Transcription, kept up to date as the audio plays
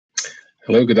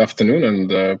Hello, good afternoon,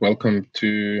 and welcome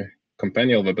to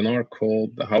companion webinar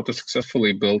called How to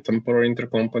Successfully Build Temporary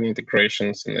Intercompany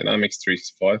Integrations in Dynamics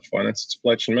 365 Finance and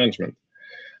Supply Chain Management.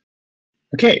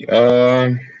 Okay,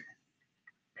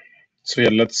 so yeah,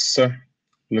 let's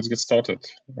get started.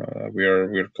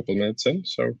 We're a couple minutes in,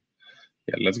 so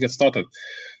yeah, let's get started.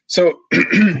 So,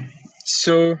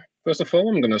 so first of all,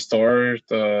 I'm gonna start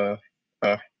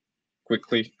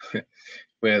quickly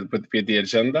with the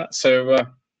agenda. So.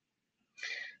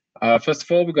 First of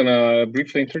all, we're going to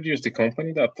briefly introduce the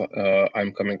company that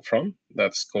I'm coming from.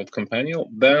 That's called Companion.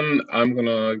 Then I'm going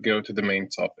to go to the main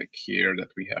topic here that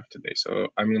we have today. So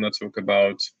I'm going to talk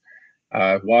about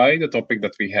why the topic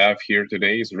that we have here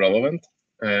today is relevant,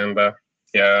 and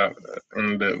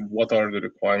what are the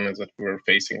requirements that we're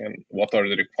facing, and what are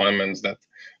the requirements that,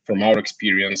 from our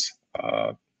experience,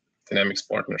 Dynamics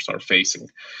partners are facing.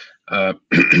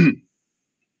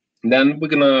 Then we're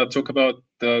going to talk about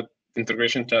the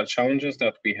integration challenges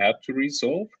that we had to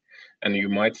resolve and you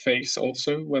might face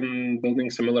also when building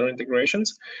similar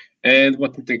integrations, and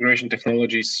what integration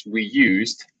technologies we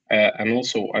used. And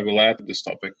also I will add to this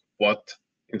topic what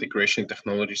integration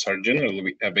technologies are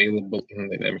generally available in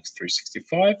Dynamics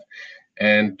 365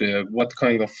 and what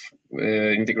kind of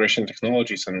integration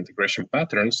technologies and integration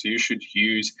patterns you should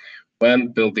use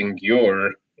when building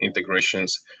your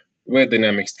integrations with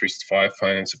Dynamics 365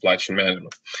 Finance Supply Chain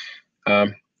Management.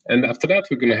 And after that,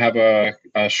 we're going to have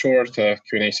a short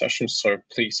Q&A session. So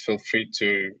please feel free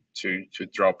to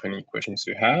drop any questions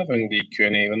you have in the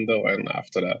Q&A window, and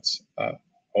after that,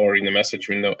 or in the message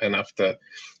window. And after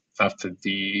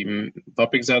the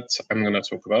topics that I'm going to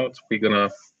talk about, we're gonna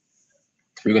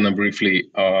briefly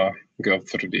go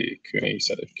through the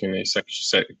Q&A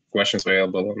section, questions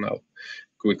available, and I'll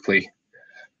quickly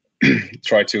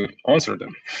try to answer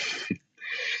them.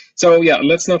 So yeah,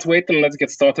 let's not wait and let's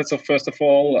get started. So first of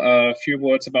all, a few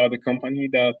words about the company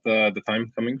that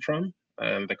I'm coming from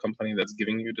and the company that's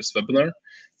giving you this webinar.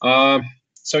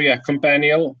 So yeah,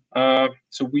 Companion.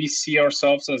 So we see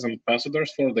ourselves as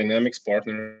ambassadors for Dynamics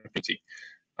partner community.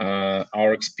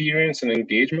 Our experience and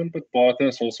engagement with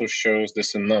partners also shows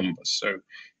this in numbers. So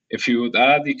if you would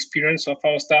add the experience of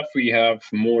our staff, we have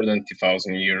more than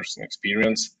 2,000 years in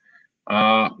experience.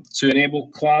 To enable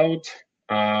cloud,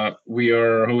 we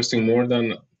are hosting more than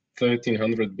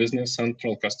 1,300 Business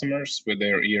Central customers with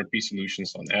their ERP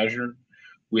solutions on Azure.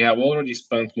 We have already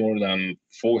spent more than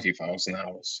 40,000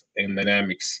 hours in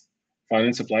Dynamics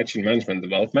Finance Supply Chain Management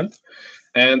development.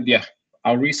 And yeah,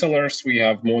 our resellers, we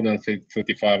have more than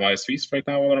 35 ISVs right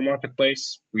now on our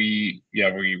marketplace. We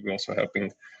also helping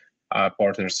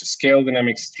partners to scale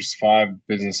Dynamics 365,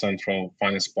 Business Central,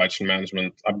 Finance Supply Chain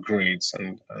Management upgrades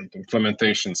and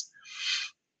implementations.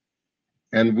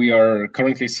 And we are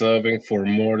currently serving for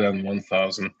more than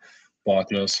 1,000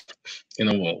 partners in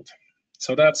the world.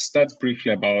 So that's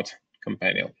briefly about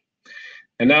Companion.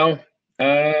 And now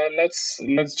let's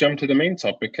jump to the main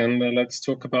topic, and let's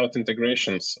talk about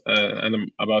integrations and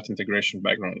about integration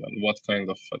background and what kind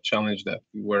of challenge that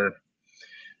we were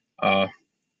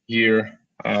here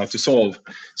to solve.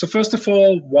 So first of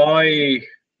all, why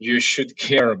you should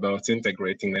care about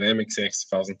integrating Dynamics AX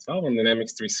 2012 and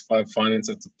Dynamics 365 Finance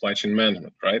and Supply Chain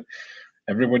Management, right?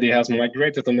 Everybody has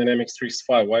migrated on Dynamics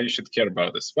 365. Why you should care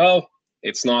about this? Well,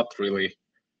 it's not really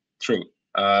true.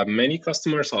 Many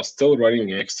customers are still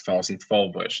running AX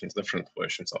 2012 versions, different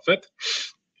versions of it.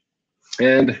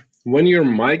 And when you're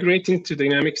migrating to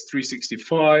Dynamics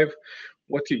 365,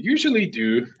 what you usually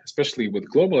do, especially with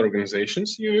global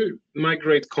organizations, you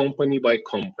migrate company by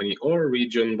company or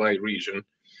region by region.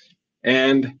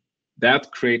 And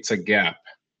that creates a gap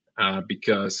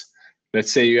because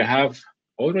let's say you have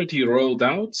already rolled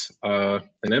out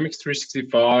Dynamics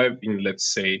 365 in,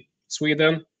 let's say,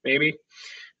 Sweden, maybe.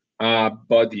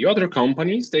 But the other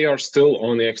companies, they are still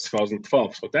on AX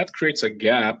 2012. So that creates a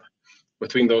gap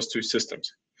between those two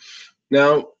systems.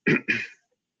 Now,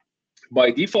 by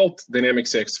default,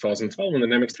 Dynamics AX 2012 and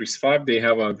Dynamics 365, they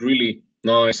have a really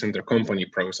nice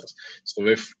intercompany process. So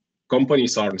if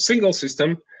companies are in a single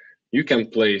system, you can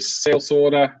place sales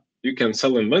order, you can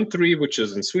sell inventory, which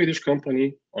is in Swedish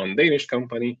company, on Danish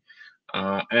company,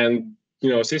 and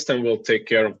system will take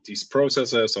care of these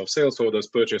processes of sales orders,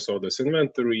 purchase orders,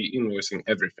 inventory, invoicing,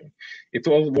 everything. It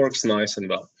all works nice and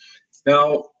well.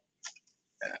 Now,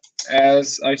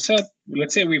 as I said,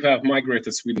 let's say we have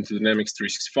migrated Sweden to Dynamics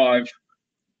 365,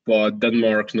 but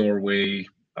Denmark, Norway,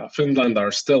 Finland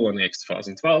are still on AX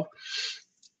 2012.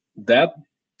 That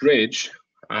bridge,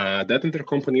 that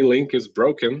intercompany link is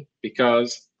broken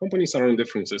because companies are on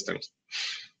different systems.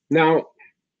 Now,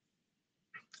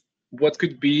 what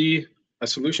could be a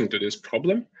solution to this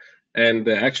problem? And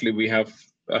actually, we have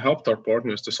helped our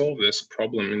partners to solve this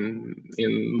problem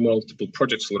in multiple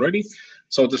projects already.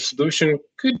 So the solution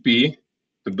could be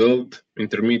to build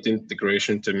intermediate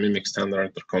integration to mimic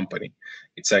standard intercompany.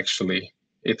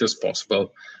 It is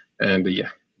possible, and yeah,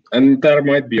 and there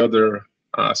might be other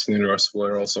scenarios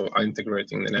where also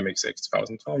integrating Dynamics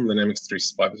 8012 and Dynamics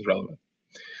 365 is relevant.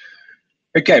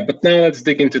 Okay, but now let's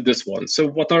dig into this one. So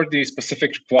what are the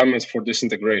specific requirements for these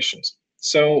integrations?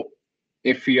 So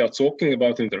if we are talking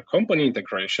about intercompany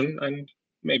integration and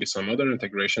maybe some other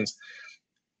integrations,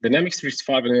 Dynamics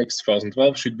 365 and Dynamics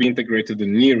 2012 should be integrated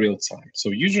in near real time. So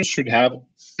users should have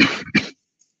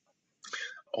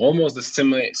almost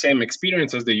the same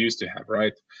experience as they used to have,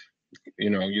 right?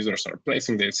 Users are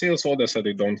placing their sales orders, so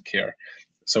they don't care.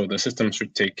 So the system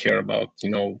should take care about,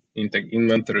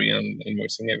 inventory and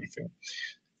invoicing everything.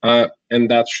 And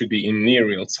that should be in near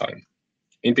real time.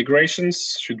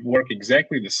 Integrations should work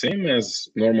exactly the same as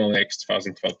normal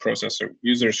X2012 processor.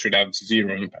 Users should have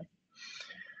zero impact.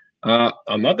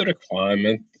 Another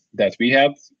requirement that we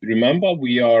have, remember,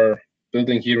 we are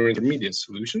building here an intermediate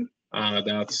solution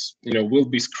that will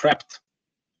be scrapped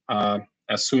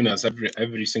as soon as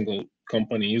every single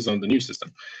company is on the new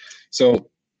system. So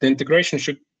the integration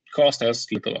should cost as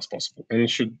little as possible, and it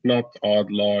should not add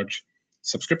large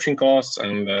subscription costs,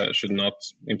 and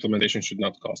implementation should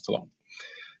not cost a lot.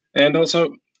 And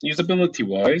also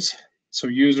usability-wise, so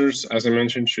users, as I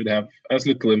mentioned, should have as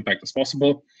little impact as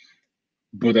possible,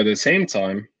 but at the same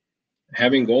time,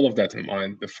 having all of that in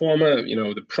mind, the format,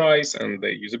 the price and the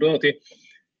usability,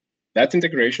 that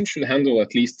integration should handle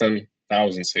at least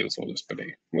 10,000 sales orders per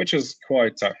day, which is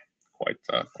quite a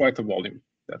volume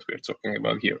that we're talking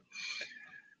about here.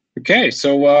 Okay,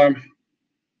 so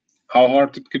how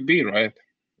hard it could be, right?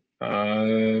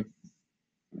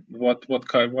 What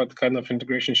kind of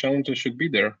integration challenges should be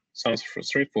there? Sounds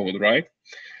straightforward, right?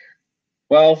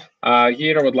 Well,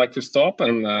 here I would like to stop,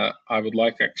 and I would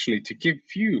like actually to give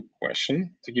you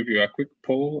a quick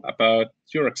poll about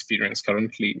your experience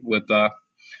currently with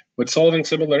solving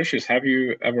similar issues. Have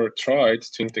you ever tried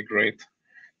to integrate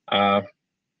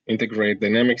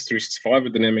Dynamics 365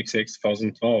 with Dynamics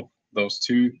 8012? Those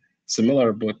two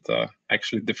similar but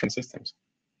actually different systems.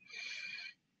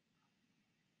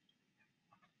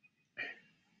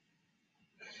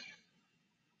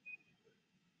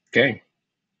 Okay.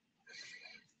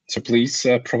 So please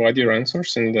provide your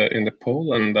answers in the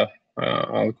poll, and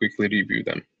I'll quickly review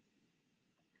them.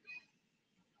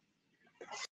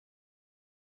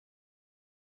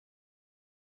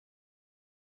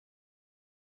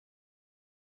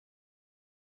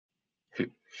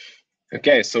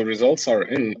 Okay, so results are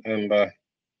in, and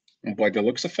by the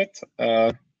looks of it,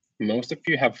 most of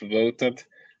you have voted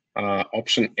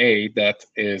option A, that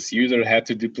is user had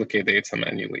to duplicate data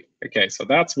manually. Okay, so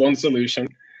that's one solution,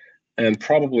 and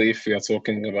probably if we are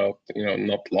talking about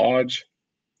not large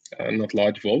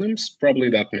volumes, probably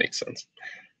that makes sense.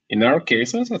 In our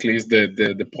cases, at least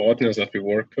the partners that we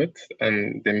worked with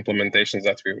and the implementations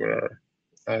that we were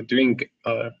doing,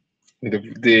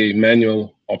 the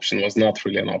manual option was not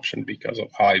really an option because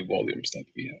of high volumes that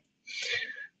we have.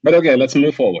 But okay, let's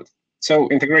move forward. So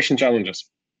integration challenges.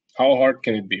 How hard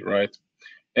can it be, right?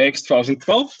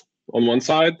 X2012 on one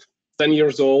side, 10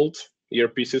 years old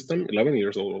ERP system, 11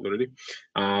 years old already.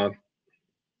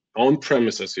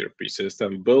 On-premises ERP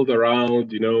system built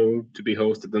around, to be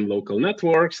hosted in local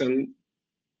networks and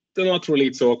do not really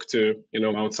talk to,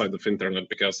 outside of internet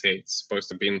because, hey, it's supposed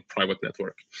to be in private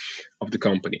network of the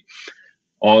company.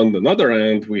 On the other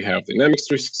end, we have Dynamics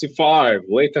 365,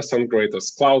 latest and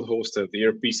greatest cloud-hosted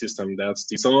ERP system that's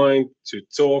designed to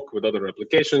talk with other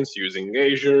applications using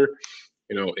Azure,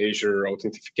 Azure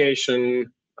authentication,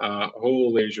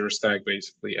 whole Azure stack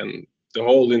basically, and the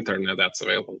whole internet that's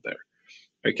available there.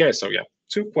 Okay, so yeah,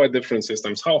 two quite different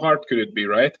systems. How hard could it be,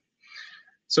 right?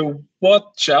 So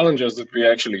what challenges did we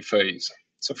actually face?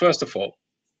 So first of all,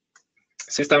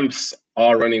 systems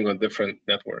are running on different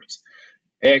networks.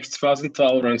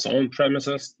 X2012 runs on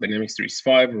premises, Dynamics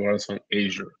 365 runs on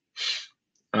Azure.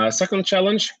 Second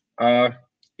challenge,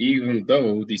 even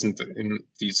though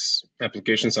these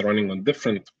applications are running on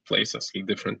different places,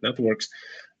 different networks,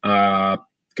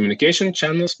 communication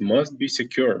channels must be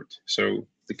secured. So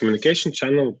the communication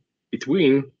channel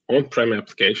between on-prem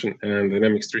application and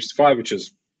Dynamics 365, which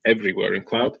is everywhere in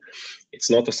cloud, it's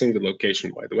not a single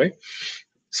location, by the way.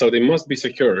 So they must be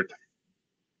secured.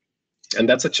 And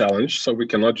that's a challenge. So we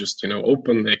cannot just,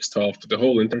 open X12 to the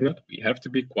whole internet. We have to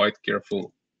be quite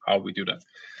careful how we do that.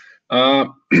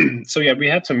 So yeah, we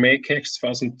had to make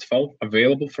X2012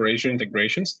 available for Azure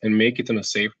integrations and make it in a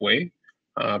safe way,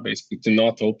 basically to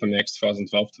not open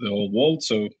X2012 to the whole world.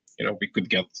 So, we could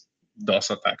get DOS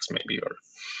attacks maybe,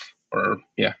 or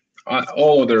yeah,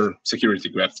 all other security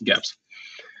gaps.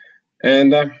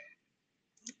 And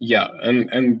yeah,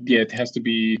 and yeah, it has to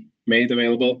be made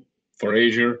available for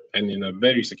Azure and in a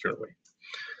very secure way.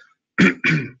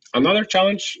 Another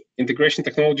challenge, integration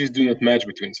technologies do not match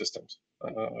between systems.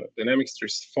 Dynamics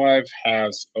 365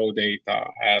 has OData,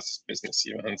 has business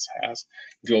events, has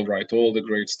will write, all the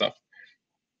great stuff.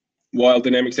 While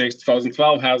Dynamics AX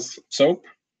 2012 has SOAP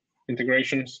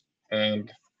integrations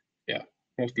and yeah,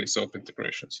 mostly SOAP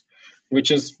integrations, which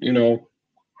is, you know,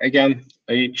 again,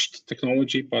 aged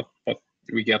technology, but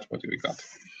we get what we got.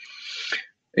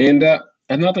 And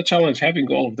another challenge, having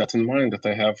all of that in mind that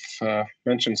I have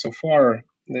mentioned so far,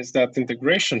 is that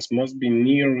integrations must be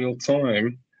near real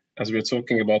time, as we're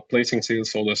talking about placing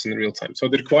sales orders in real time. So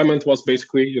the requirement was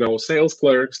basically, you know, sales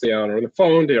clerks, they are on the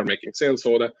phone, they are making sales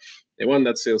order, they want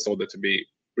that sales order to be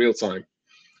real time.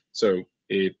 So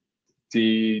the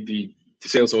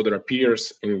sales order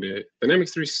appears in the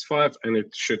Dynamics 365 and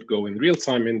it should go in real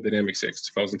time in Dynamics AX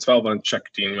 2012 and check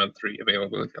the inventory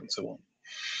availability and so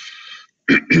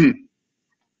on.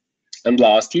 And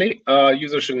lastly,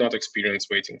 users should not experience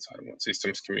waiting time when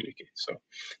systems communicate. So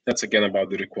that's again about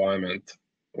the requirement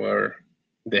where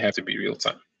they have to be real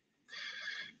time.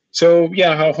 So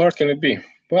yeah, how hard can it be?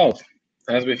 Well,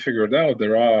 as we figured out,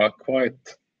 there are quite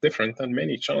different and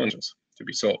many challenges to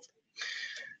be solved.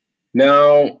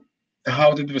 Now,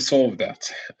 how did we solve that?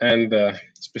 And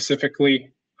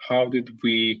specifically, how did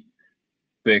we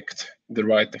pick the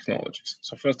right technologies?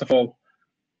 So first of all,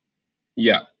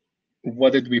 yeah,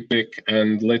 what did we pick?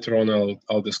 And later on,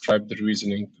 I'll describe the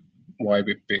reasoning why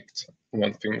we picked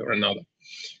one thing or another.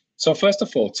 So first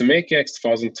of all, to make AX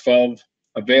 2012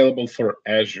 available for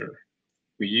Azure,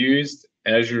 we used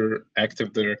Azure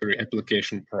Active Directory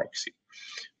Application Proxy.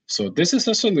 So this is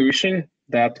a solution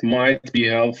that might be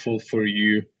helpful for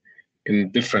you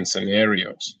in different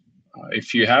scenarios.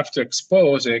 If you have to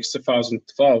expose AX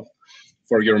 2012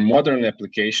 for your modern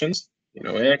applications, you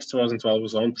know, AX 2012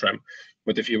 was on-prem,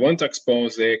 but if you want to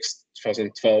expose AX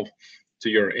 2012 to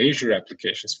your Azure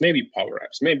applications, maybe Power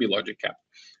Apps, maybe Logic App,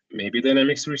 maybe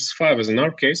Dynamics 365, as in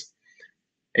our case,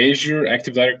 Azure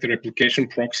Active Directory Application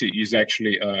Proxy is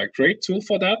actually a great tool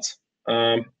for that.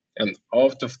 And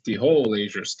out of the whole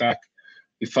Azure stack,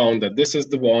 we found that this is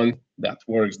the one that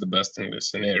works the best in this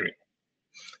scenario.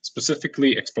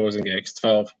 Specifically exposing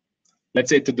AX12, let's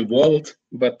say to the world,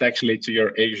 but actually to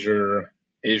your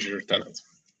Azure tenant.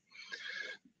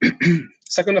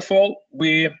 Second of all,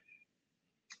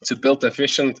 to build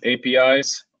efficient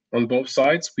APIs on both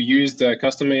sides, we used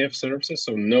custom AF services,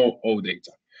 so no OData.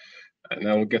 And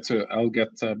I'll get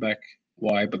back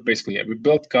why, but basically, yeah, we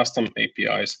built custom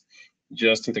APIs,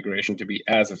 just integration to be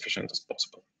as efficient as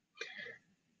possible.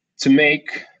 To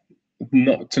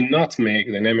not make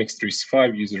Dynamics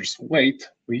 365 users wait,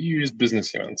 we use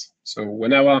business events. So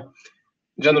whenever,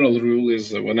 general rule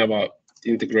is whenever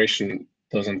integration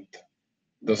doesn't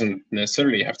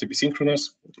necessarily have to be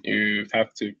synchronous, you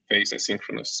have to face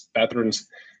asynchronous patterns,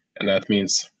 and that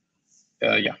means,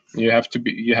 yeah, you have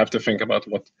to think about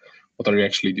what are you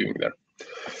actually doing there.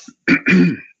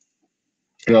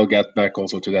 And I'll get back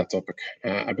also to that topic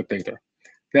a bit later.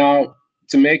 Now,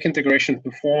 to make integration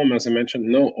perform, as I mentioned,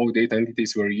 no OData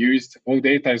entities were used.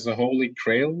 OData is the holy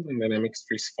grail in Dynamics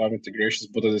 365 integrations,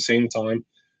 but at the same time,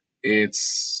 it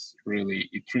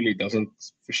really doesn't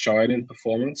shine in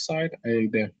performance side.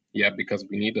 And yeah, because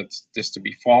we needed this to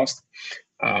be fast,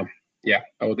 yeah,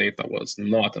 OData was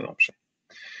not an option.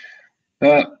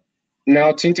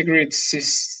 Now, to integrate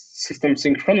systems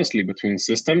synchronously between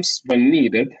systems when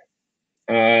needed,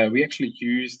 we actually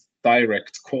used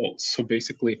direct calls. So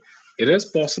basically, it is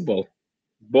possible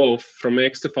both from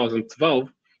AX 2012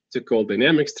 to call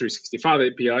Dynamics 365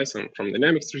 APIs and from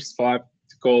Dynamics 365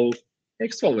 to call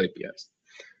X12 APIs.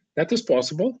 That is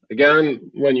possible. Again,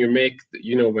 when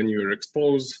you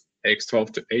expose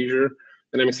X12 to Azure,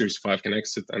 Dynamics 365 can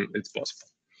exit, and it's possible.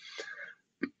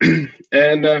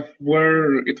 And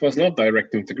where it was not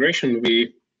direct integration,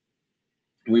 we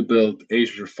built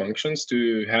Azure functions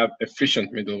to have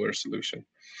efficient middleware solution.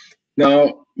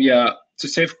 Now, yeah, to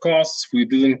save costs, we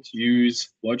didn't use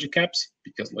Logic Apps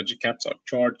because Logic Apps are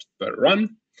charged per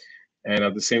run. And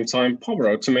at the same time,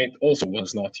 Power Automate also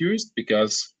was not used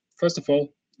because, first of all,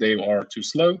 they are too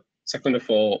slow. Second of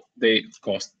all, they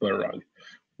cost per run.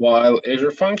 While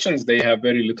Azure Functions, they have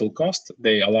very little cost.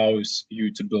 They allow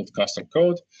you to build custom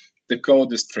code. The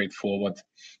code is straightforward,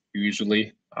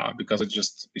 usually, because it's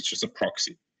just a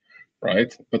proxy,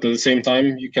 right? But at the same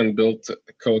time, you can build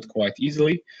code quite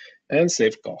easily and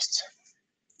save costs.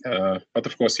 But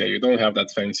of course, yeah, you don't have that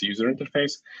fancy user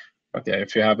interface. But yeah,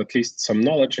 if you have at least some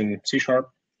knowledge in C#,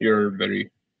 you're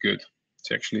very good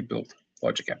to actually build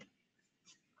logic app.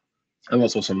 And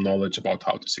also some knowledge about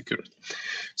how to secure it.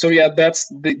 So yeah,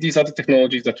 these are the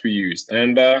technologies that we used.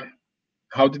 And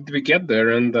how did we get there?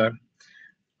 And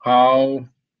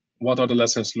what are the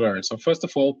lessons learned? So first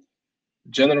of all,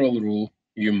 general rule,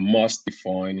 you must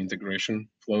define integration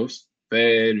flows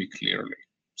very clearly.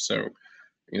 So,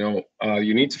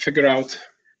 you need to figure out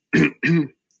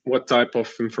what type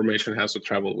of information has to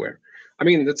travel where. I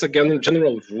mean, that's a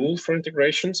general rule for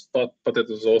integrations, but it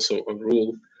is also a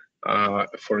rule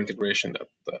for integration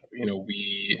that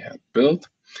we have built.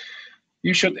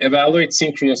 You should evaluate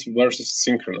synchronous versus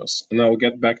synchronous, and I'll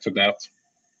get back to that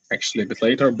actually a bit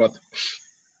later. But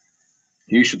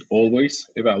you should always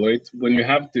evaluate when you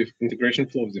have the integration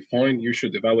flows defined. You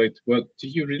should evaluate, what do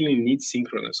you really need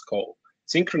synchronous call?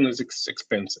 Synchronous is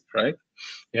expensive, right?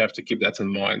 You have to keep that in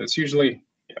mind. It's usually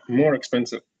more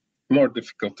expensive, more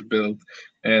difficult to build,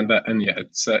 and yeah,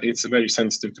 it's very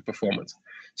sensitive to performance.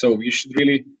 So you should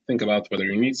really think about whether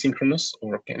you need synchronous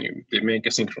or can you make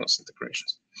asynchronous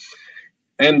integrations.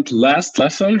 And last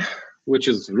lesson, which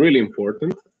is really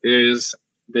important, is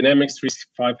Dynamics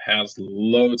 365 has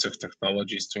loads of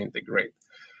technologies to integrate.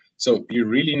 So you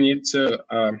really need to,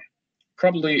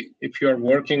 probably if you're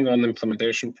working on an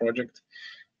implementation project,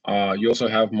 you also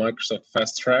have Microsoft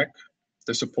Fast Track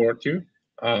to support you.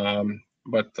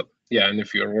 But yeah, and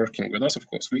if you're working with us, of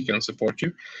course, we can support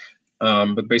you.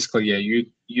 But basically, yeah, you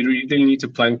really need to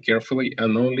plan carefully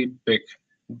and only pick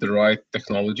the right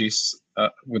technologies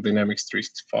with Dynamics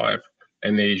 365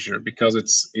 and Azure, because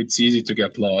it's easy to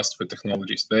get lost with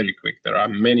technologies very quick. There are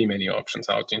many options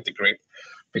how to integrate,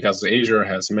 because Azure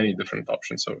has many different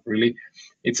options. So really,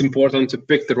 it's important to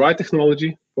pick the right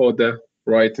technology for the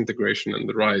right integration and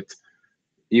the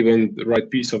right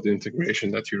piece of the integration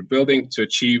that you're building to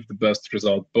achieve the best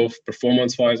result, both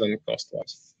performance-wise and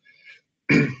cost-wise.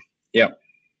 Yeah.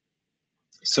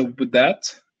 So with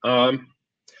that, I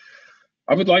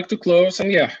would like to close.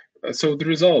 And yeah, so the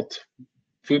result,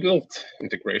 we built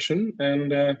integration,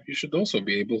 and you should also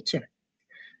be able to.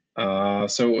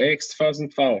 So AX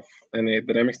 2012 and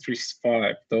Dynamics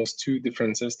 365, those two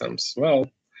different systems. Well,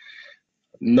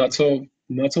 not so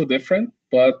different,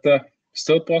 but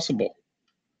still possible.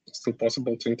 Still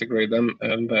possible to integrate them,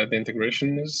 and the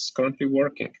integration is currently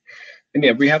working. And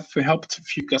yeah, we have helped a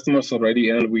few customers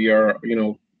already, and we are,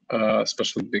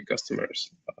 especially big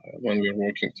customers, when we're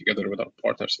working together with our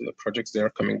partners in the projects, they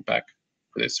are coming back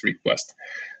for this request.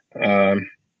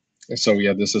 So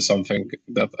yeah, this is something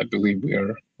that I believe we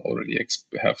are already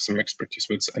have some expertise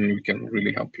with, and we can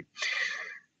really help you.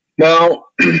 Now,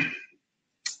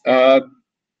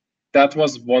 that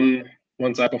was one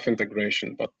type of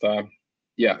integration, but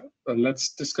yeah,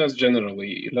 let's discuss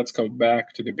generally. Let's go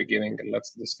back to the beginning and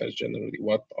let's discuss generally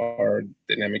what are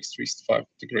Dynamics 365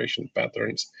 integration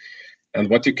patterns and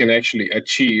what you can actually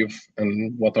achieve,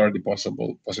 and what are the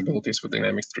possibilities with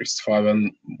Dynamics 365,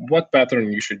 and what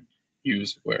pattern you should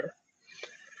use where.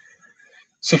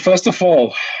 So first of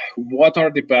all, what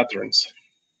are the patterns?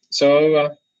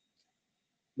 So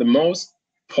the most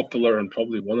popular and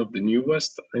probably one of the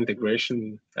newest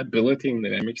integration ability in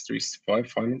Dynamics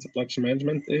 365 Finance Supply Chain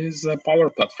Management is Power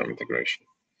Platform integration.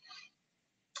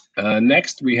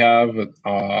 Next, we have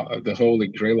the holy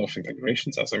grail of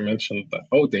integrations, as I mentioned, the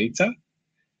OData.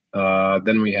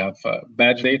 Then we have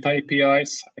batch data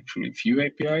APIs, actually few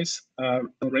APIs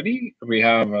already. We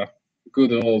have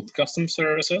good old custom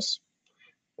services.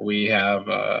 We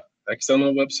have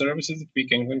external web services that we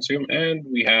can consume, and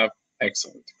we have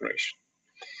Excel integration.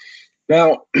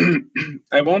 Now,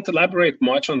 I won't elaborate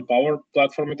much on Power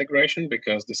Platform integration,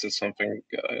 because this is something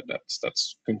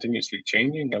that's continuously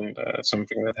changing, and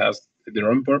something that has their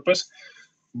own purpose.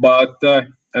 But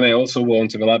and I also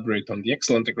won't elaborate on the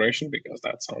Excel integration, because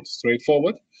that sounds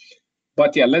straightforward.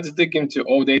 But yeah, let's dig into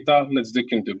OData, let's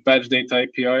dig into batch data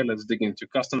API, let's dig into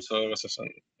custom services,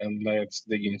 and let's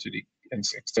dig into the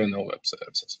external web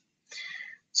services.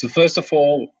 So first of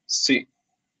all,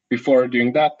 before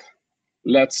doing that,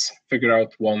 let's figure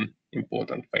out one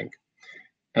important thing.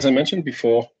 As I mentioned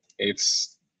before,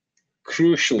 it's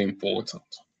crucially important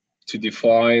to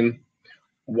define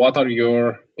what are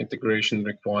your integration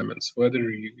requirements, whether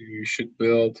you should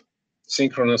build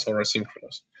synchronous or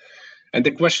asynchronous. And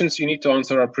the questions you need to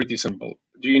answer are pretty simple.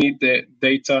 Do you need the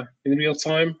data in real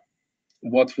time?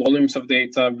 What volumes of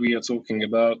data we are talking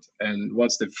about, and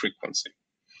what's the frequency?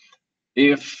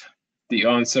 If the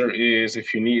answer is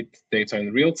if you need data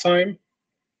in real time,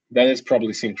 then it's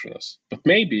probably synchronous, but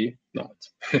maybe not.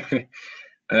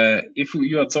 If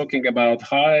you are talking about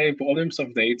high volumes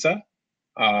of data,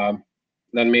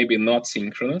 then maybe not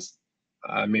synchronous,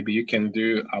 maybe you can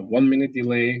do a 1 minute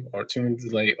delay or 2 minute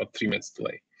delay or 3 minutes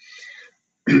delay.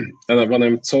 And when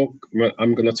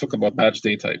I'm going to talk about batch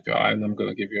data API, and I'm going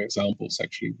to give you examples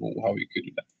actually how you could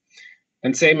do that.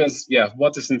 And same as, yeah,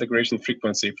 what is integration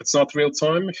frequency? If it's not real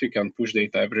time, if you can push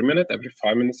data every minute, every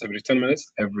 5 minutes, every 10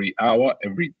 minutes, every hour,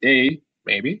 every day,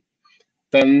 maybe,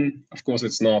 then of course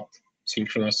it's not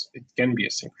synchronous. It can be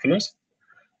asynchronous.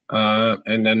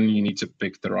 And then you need to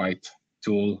pick the right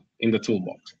tool in the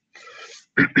toolbox.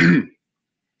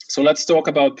 So let's talk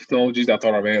about technologies that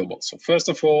are available. So first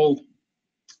of all,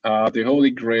 the holy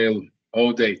grail,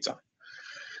 OData.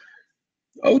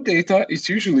 OData is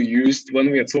usually used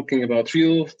when we are talking about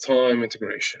real-time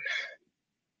integration.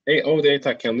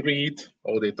 OData can read,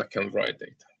 OData can write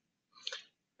data.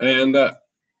 And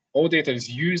OData is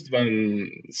used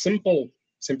when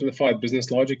simplified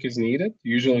business logic is needed,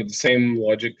 usually the same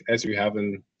logic as you have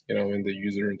in the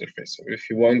user interface. So if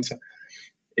you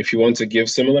want to give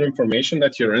similar information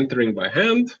that you're entering by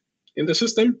hand in the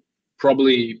system,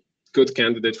 probably good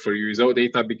candidate for you is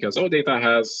OData, because OData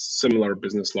has similar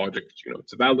business logic,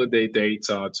 to validate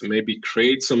data, to maybe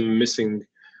create some missing,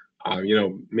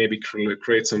 maybe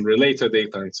create some related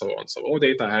data and so on. So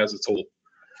OData has it all.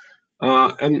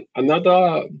 And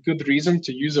another good reason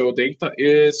to use OData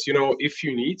is, if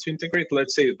you need to integrate,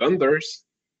 let's say, vendors,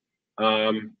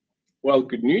 well,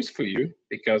 good news for you,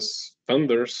 because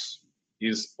vendors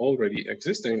is already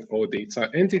existing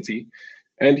OData entity,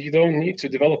 and you don't need to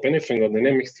develop anything on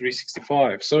Dynamics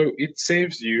 365. So it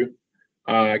saves you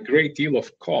a great deal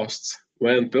of costs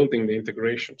when building the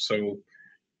integration. So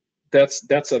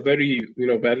that's a very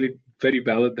very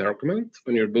valid argument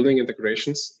when you're building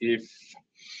integrations. If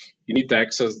you need to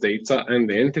access data and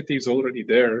the entity is already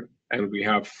there, and we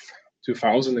have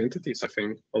 2,000 entities, I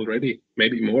think, already,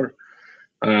 maybe more,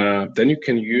 then you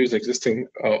can use existing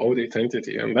OData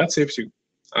entity, and that saves you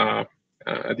a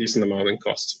decent amount in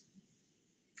costs.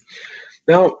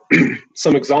 Now,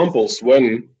 some examples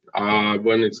when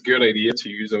it's a good idea to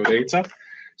use OData.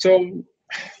 So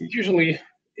usually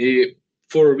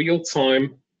for real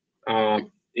time,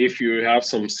 if you have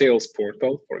some sales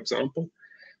portal, for example,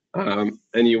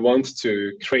 and you want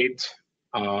to create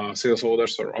sales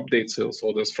orders or update sales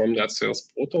orders from that sales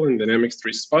portal in Dynamics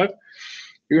 365,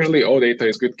 usually OData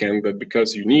is good candidate,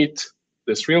 because you need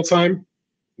this real time,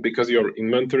 because your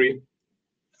inventory,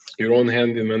 your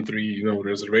on-hand inventory,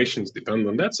 reservations depend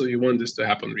on that. So you want this to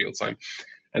happen real time,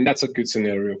 and that's a good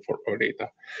scenario for OData.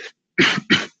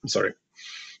 Sorry.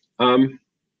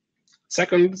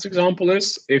 Second example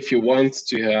is if you want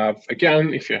to have,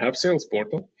 again, if you have sales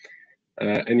portal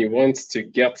and you want to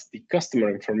get the customer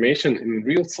information in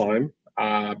real time,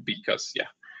 because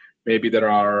maybe there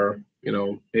are,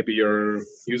 maybe your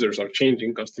users are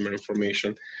changing customer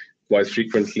information quite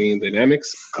frequently in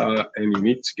Dynamics, and you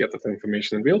need to get that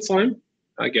information in real time.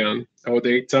 Again,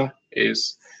 OData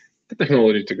is the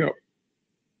technology to go.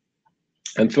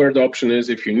 And third option is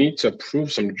if you need to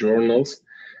approve some journals,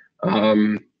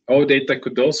 OData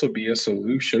could also be a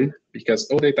solution, because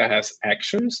OData has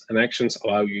actions, and actions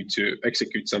allow you to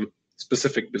execute some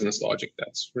specific business logic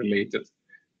that's related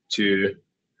to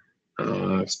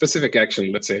specific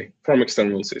action, let's say, from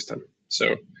external system.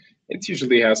 So it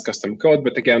usually has custom code,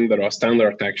 but again, there are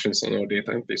standard actions on OData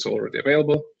templates already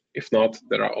available. If not,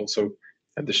 there are also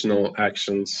additional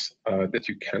actions that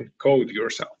you can code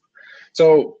yourself.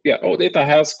 So yeah, OData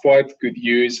has quite good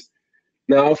use.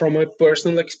 Now, from my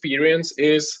personal experience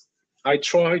is I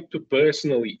try to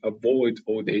personally avoid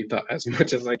OData as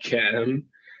much as I can,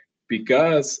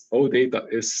 because OData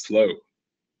is slow.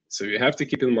 So you have to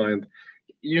keep in mind,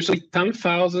 usually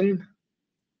 10,000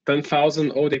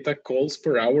 OData calls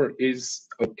per hour is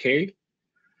okay.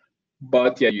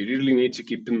 But yeah, you really need to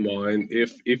keep in mind,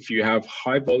 if you have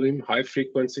high volume, high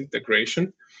frequency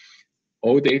integration,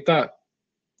 OData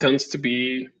tends to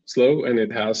be slow, and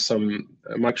it has some,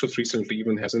 Microsoft recently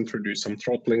even has introduced some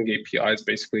throttling APIs,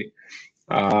 basically,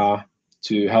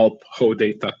 to help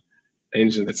OData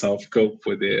engine itself cope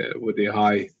with the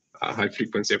high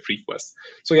frequency of requests.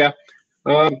 So yeah,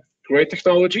 great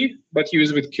technology, but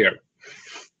use with care.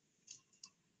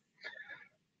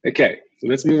 Okay,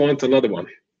 let's move on to another one,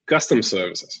 custom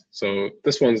services. So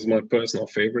this one is my personal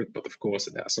favorite, but of course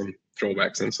it has some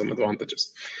drawbacks and some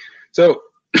advantages. So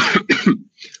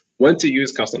when to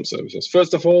use custom services?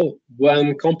 First of all,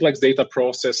 when complex data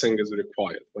processing is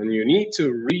required, when you need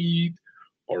to read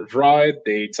or write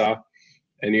data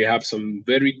and you have some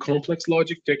very complex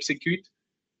logic to execute,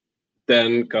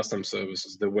 then custom service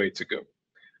is the way to go.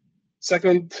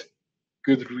 Second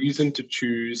good reason to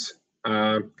choose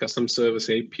custom service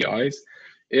APIs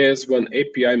is when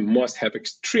API must have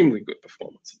extremely good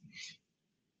performance.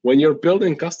 When you're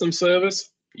building custom service,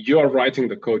 you are writing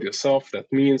the code yourself.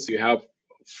 That means you have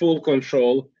full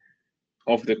control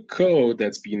of the code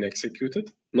that's being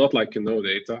executed, not like in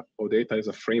OData. OData is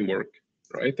a framework,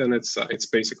 right? And it's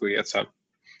basically it's an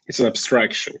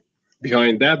abstraction.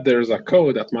 Behind that, there's a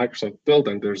code that Microsoft built,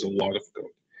 and there's a lot of code.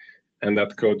 And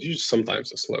that code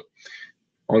sometimes is slow.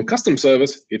 On custom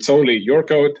service, it's only your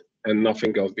code and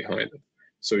nothing else behind it.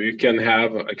 So you can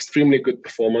have extremely good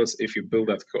performance if you build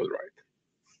that code right.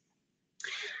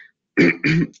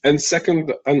 And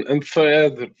second and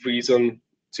third reason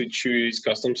to choose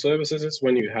custom services is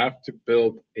when you have to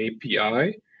build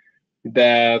API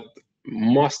that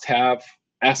must have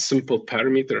as simple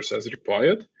parameters as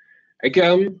required.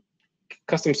 Again,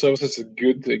 custom services is a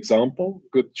good example,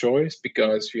 good choice,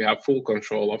 because you have full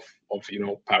control of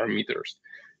parameters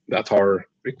that are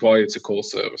required to call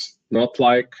service. Not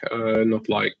like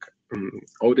OData.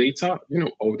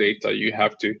 OData, you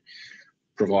have to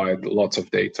provide lots of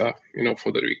data,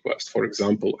 for the request, for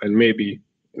example, and maybe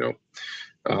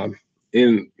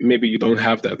maybe you don't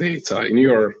have that data in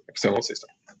your external system,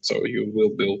 so you will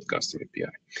build custom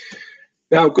API.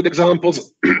 Now, good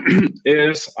examples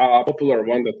is a popular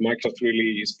one that Microsoft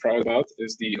really is proud about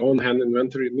is the on-hand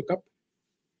inventory lookup.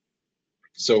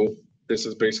 So this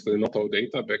is basically not all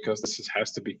data because this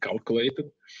has to be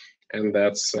calculated, and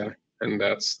that's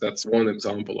one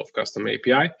example of custom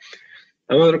API.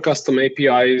 Another custom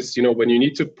API is when you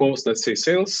need to post, let's say,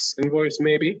 sales invoice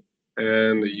maybe,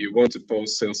 and you want to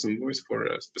post sales invoice for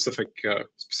a specific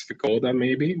order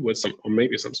maybe with some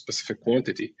specific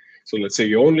quantity. So let's say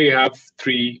you only have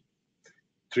three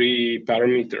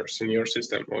parameters in your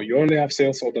system, or you only have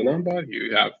sales order number,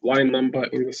 you have line number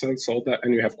in the sales order,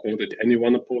 and you have quantity, and you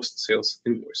want to post sales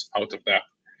invoice out of that.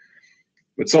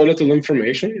 With so little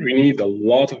information, we need a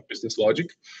lot of business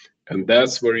logic, and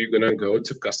that's where you're gonna go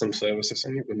to custom services,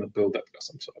 and you're gonna build that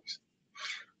custom service.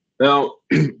 Now,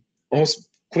 also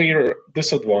clear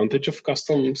disadvantage of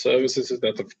custom services is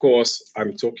that, of course,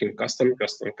 I'm talking custom,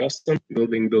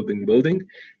 building.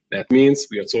 That means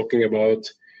we are talking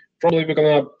about probably we're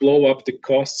gonna blow up the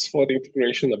costs for the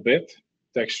integration a bit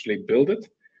to actually build it,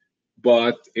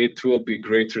 but it will be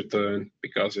great return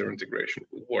because your integration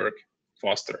will work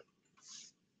faster.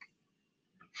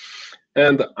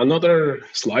 And another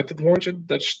slight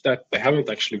advantage that I haven't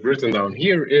actually written down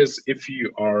here is if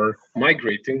you are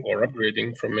migrating or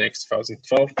upgrading from X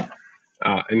 2012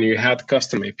 and you had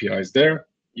custom APIs there,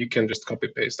 you can just copy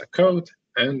paste the code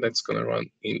and that's going to run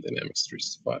in Dynamics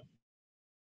 365.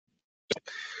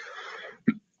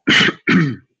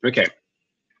 Okay,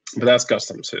 but that's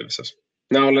custom services.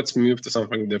 Now let's move to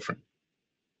something different.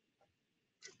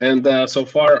 And so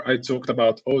far, I talked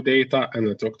about OData and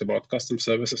I talked about custom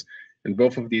services, and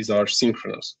both of these are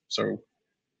synchronous. So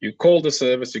you call the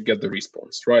service, you get the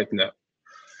response right now.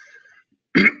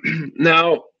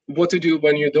 Now, what to do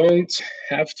when you don't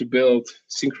have to build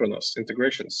synchronous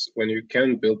integrations, when you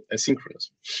can build asynchronous?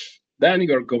 Then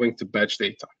you are going to batch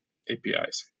data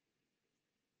APIs.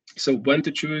 So when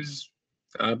to choose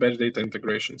batch data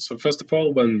integration? So first of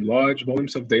all, when large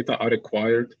volumes of data are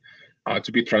required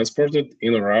to be transported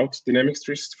in or out Dynamics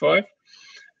 365,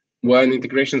 when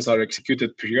integrations are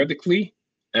executed periodically,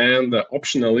 and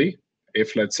optionally,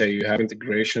 if let's say you have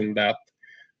integration that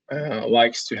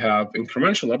likes to have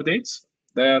incremental updates,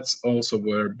 that's also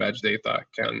where batch data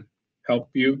can help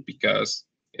you because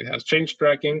it has change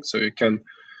tracking. So you can,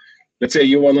 let's say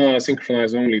you want to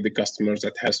synchronize only the customers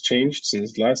that has changed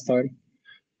since last time.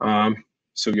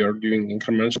 So you're doing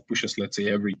incremental pushes, let's say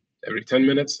every 10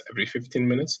 minutes, every 15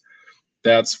 minutes.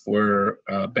 That's where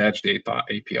batch data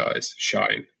APIs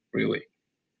shine, really.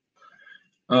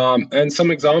 And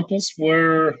some examples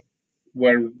where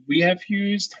we have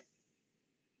used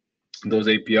those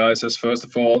APIs is, first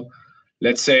of all,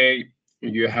 let's say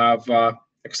you have an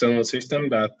external system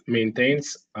that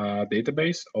maintains a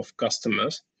database of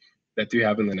customers that you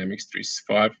have in Dynamics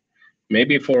 365,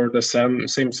 maybe for the same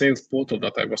sales portal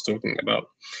that I was talking about.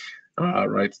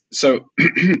 Right. So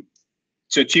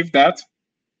to achieve that,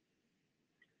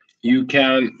 you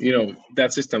can,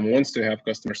 that system wants to have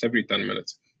customers every 10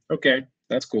 minutes. Okay,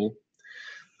 that's cool.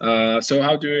 So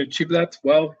how do you achieve that?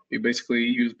 Well, you basically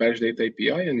use batch data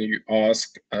API and you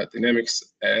ask Dynamics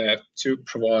to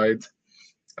provide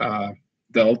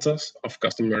deltas of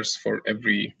customers for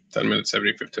every 10 minutes,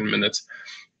 every 15 minutes.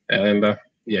 And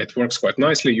yeah, it works quite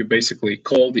nicely. You basically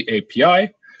call the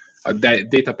API,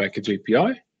 data package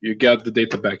API. You get the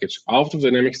data package out of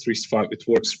Dynamics 365. It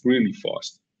works really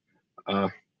fast.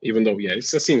 Even though, yeah,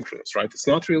 it's asynchronous, right? It's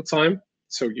not real time.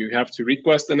 So you have to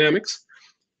request Dynamics.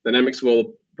 Dynamics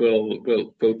will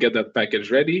get that package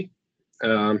ready.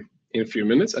 in a few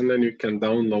minutes, and then you can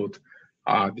download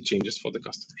the changes for the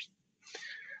customers.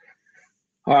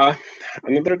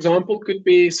 Another example could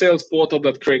be sales portal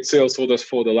that creates sales orders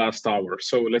for the last hour.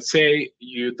 So let's say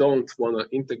you don't want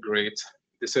to integrate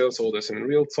the sales orders in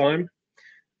real time.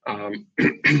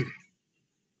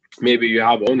 Maybe you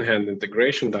have on-hand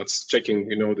integration that's checking,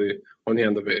 the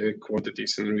on-hand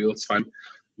quantities in real time,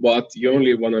 but you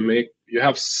only want to you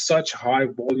have such high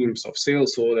volumes of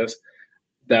sales orders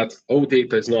that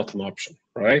OData is not an option,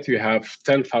 right? You have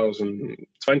 10,000,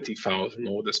 20,000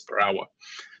 orders per hour.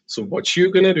 So what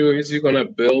you're gonna do is you're gonna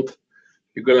build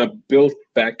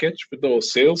package with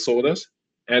those sales orders,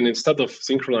 and instead of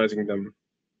synchronizing them,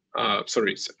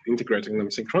 integrating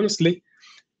them synchronously,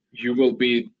 you will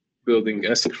be building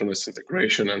asynchronous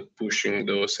integration and pushing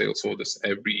those sales orders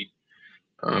every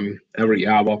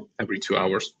hour, every 2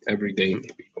 hours, every day,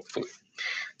 maybe, hopefully.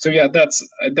 So yeah,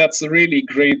 that's a really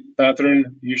great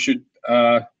pattern. You should,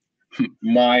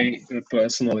 my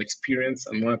personal experience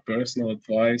and my personal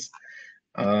advice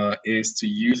is to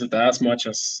use it as much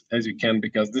as you can,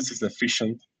 because this is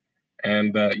efficient.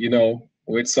 And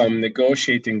with some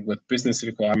negotiating with business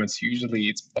requirements, usually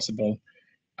it's possible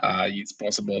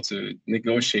to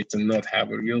negotiate and not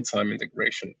have a real-time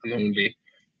integration and only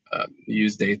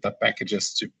use data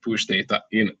packages to push data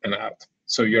in and out.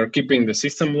 So you're keeping the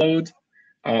system load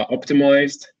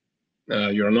optimized.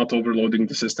 You're not overloading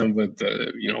the system with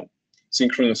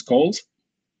synchronous calls,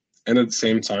 and at the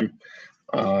same time,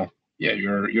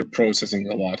 you're processing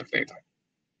a lot of data.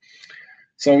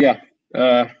 So yeah,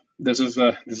 this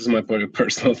is my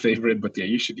personal favorite, but yeah,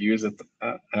 you should use it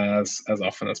as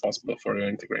often as possible for your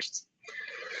integrations.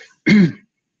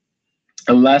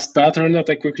 A last pattern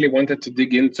that I quickly wanted to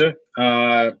dig into,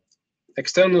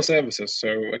 external services. So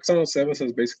external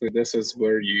services, basically, this is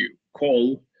where you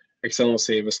call external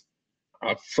service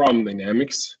from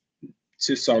Dynamics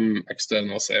to some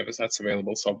external service that's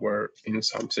available somewhere in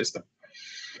some system.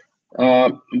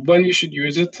 When you should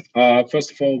use it,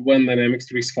 first of all, when Dynamics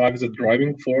 365 is a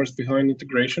driving force behind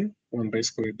integration, when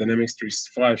basically Dynamics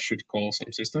 365 should call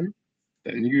some system,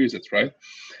 then use it, right?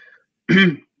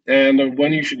 And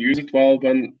when you should use it, well,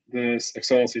 when this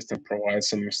external system provides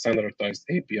some standardized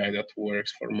API that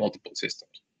works for multiple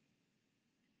systems.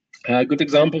 Good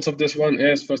examples of this one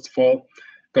is, first of all,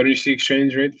 currency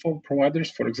exchange rate for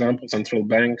providers. For example, central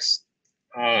banks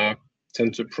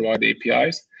tend to provide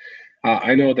APIs.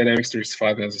 I know Dynamics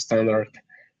 365 has a standard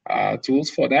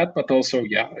tools for that, but also,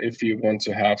 yeah, if you want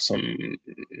to have some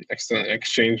external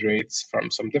exchange rates from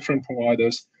some different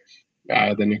providers,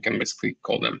 then you can basically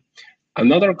call them.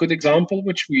 Another good example,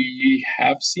 which we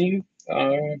have seen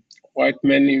quite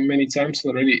many times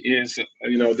already, is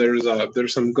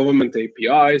there's some government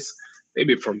APIs,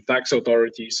 maybe from tax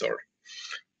authorities or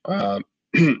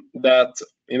that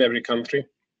in every country,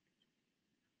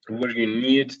 where you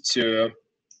need to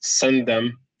send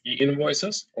them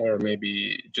e-invoices or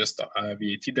maybe just a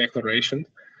VAT declaration.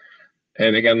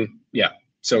 And again, yeah,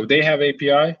 so they have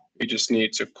API. You just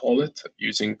need to call it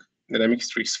using Dynamics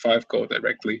 365 code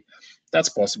directly. That's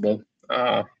possible.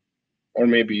 Or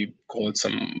maybe call it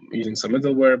using some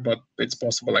middleware, but it's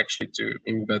possible actually to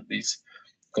embed these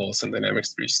calls in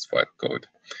Dynamics 365 code.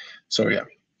 So yeah,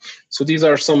 so these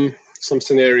are some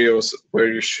scenarios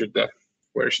where you should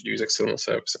use external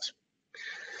services.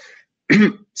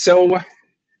 So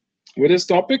with this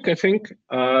topic, I think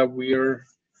we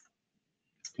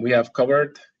have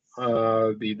covered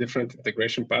the different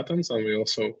integration patterns, and we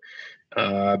also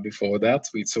before that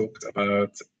we talked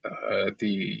about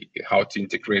how to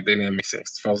integrate Dynamics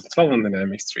 2012 and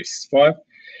Dynamics 365.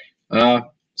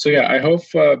 So yeah, I hope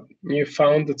you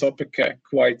found the topic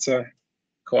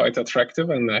quite attractive,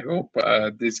 and I hope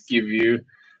this give you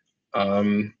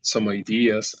some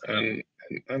ideas and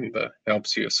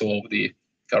helps you solve the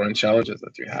current challenges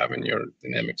that you have in your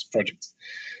Dynamics projects.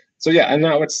 So yeah, and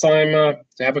now it's time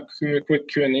to have a quick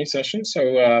Q&A session.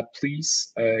 So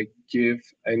please give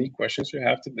any questions you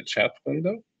have to the chat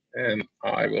window, and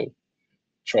I will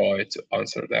try to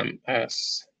answer them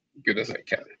as good as I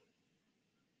can.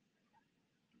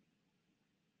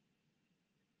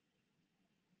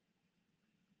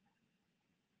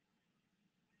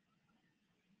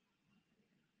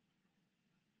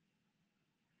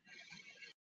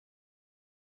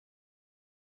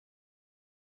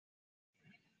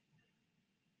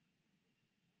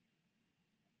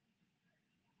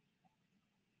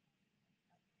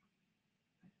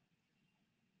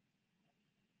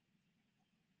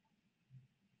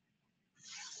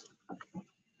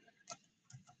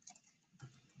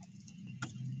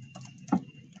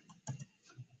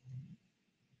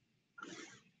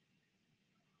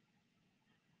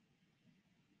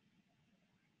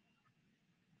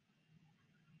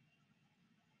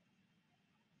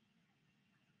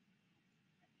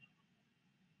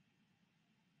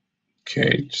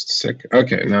 Okay, just a sec.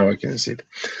 Okay, now I can see it.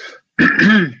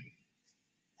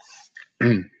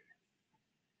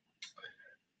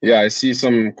 Yeah, I see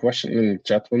some question in the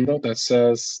chat window that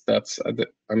says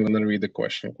I'm gonna read the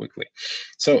question quickly.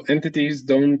 So entities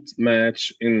don't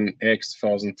match in X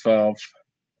 2012.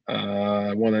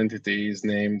 One entity is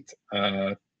named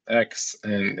X,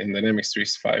 and in Dynamics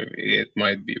 365 it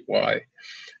might be Y.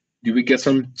 Do we get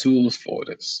some tools for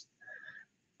this?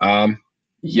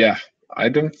 Yeah, I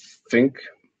don't think.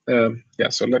 Yeah,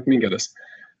 so let me get this.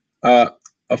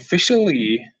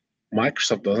 Officially,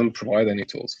 Microsoft doesn't provide any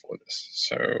tools for this.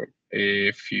 So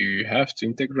if you have to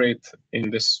integrate in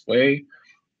this way,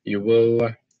 you will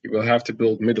have to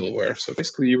build middleware. So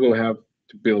basically, you will have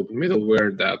to build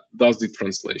middleware that does the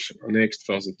translation. An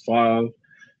X1000 file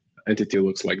entity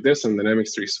looks like this, and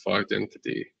Dynamics 365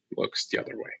 entity looks the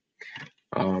other way.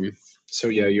 So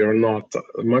yeah, you're not,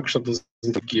 Microsoft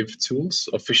doesn't give tools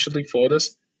officially for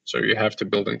this, so you have to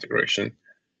build integration.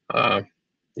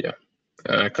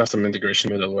 Custom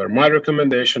integration middleware. My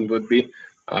recommendation would be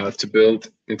to build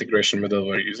integration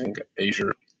middleware using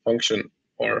Azure Function,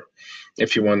 or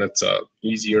if you want it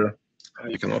easier,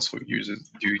 you can also do it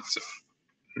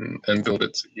and build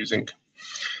it using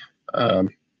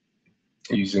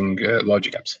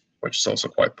Logic Apps, which is also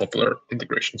quite popular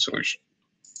integration solution.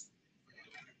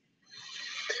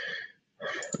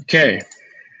 Okay.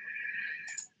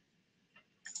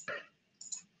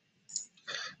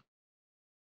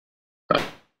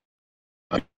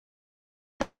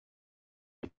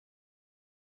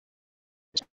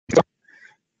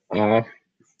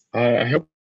 I hope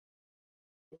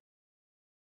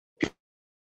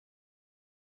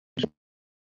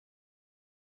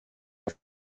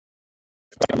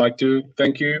I'd like to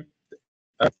thank you.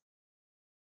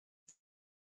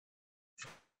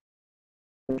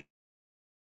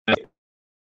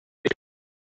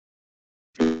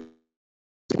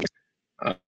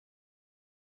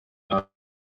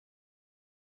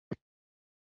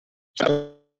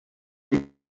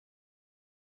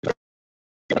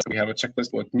 We have a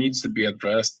checklist what needs to be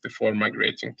addressed before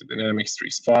migrating to Dynamics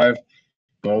 365.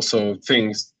 Also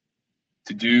things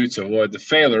to do to avoid the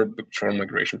failure before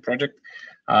migration project.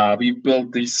 We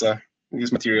built these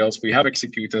materials. We have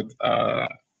executed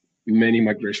many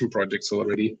migration projects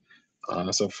already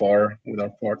so far with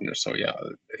our partners. So yeah,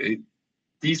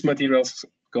 these materials,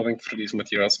 going through these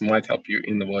materials might help you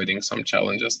in avoiding some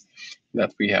challenges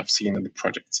that we have seen in the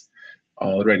projects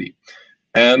already.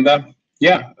 And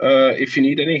if you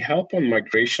need any help on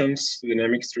migrations to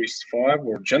Dynamics 365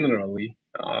 or generally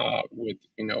with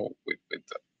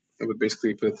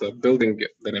building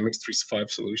Dynamics 365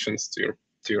 solutions to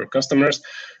your customers,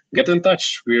 get in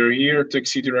touch. We're here to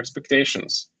exceed your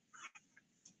expectations.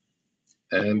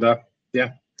 And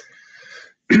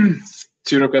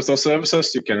to request our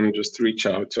services, you can just reach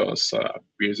out to us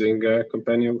using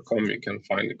companion.com. You can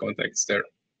find the contacts there.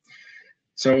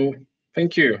 So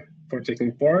thank you for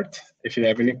taking part. If you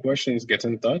have any questions, get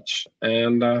in touch,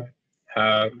 and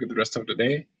have a good rest of the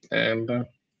day. And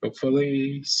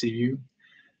hopefully see you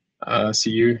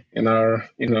in our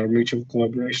mutual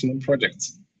collaboration and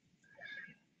projects.